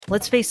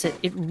Let's face it,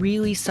 it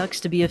really sucks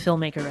to be a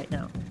filmmaker right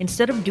now.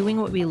 Instead of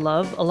doing what we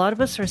love, a lot of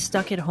us are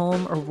stuck at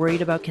home or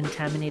worried about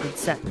contaminated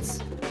sets.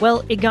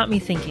 Well, it got me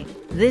thinking.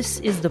 This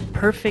is the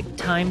perfect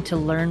time to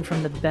learn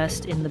from the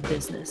best in the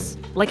business.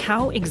 Like,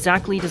 how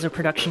exactly does a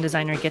production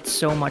designer get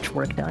so much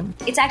work done?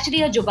 It's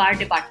actually a jugaad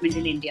department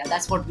in India.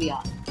 That's what we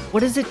are. What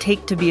does it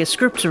take to be a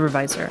script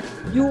supervisor?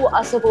 You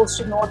are supposed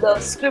to know the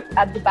script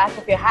at the back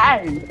of your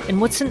hand.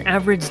 And what's an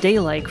average day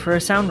like for a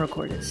sound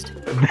recordist?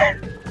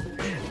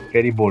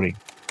 Very boring.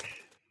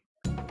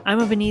 I'm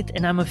Abhineet,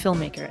 and I'm a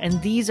filmmaker,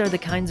 and these are the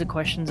kinds of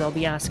questions I'll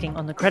be asking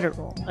on The Credit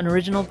Roll, an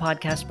original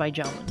podcast by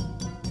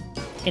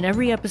Jamun. In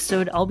every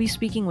episode, I'll be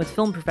speaking with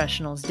film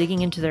professionals,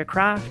 digging into their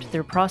craft,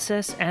 their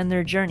process, and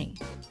their journey.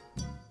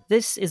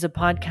 This is a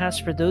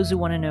podcast for those who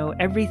want to know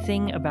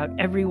everything about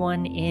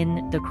everyone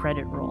in The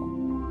Credit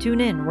Roll.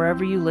 Tune in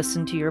wherever you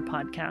listen to your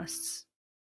podcasts.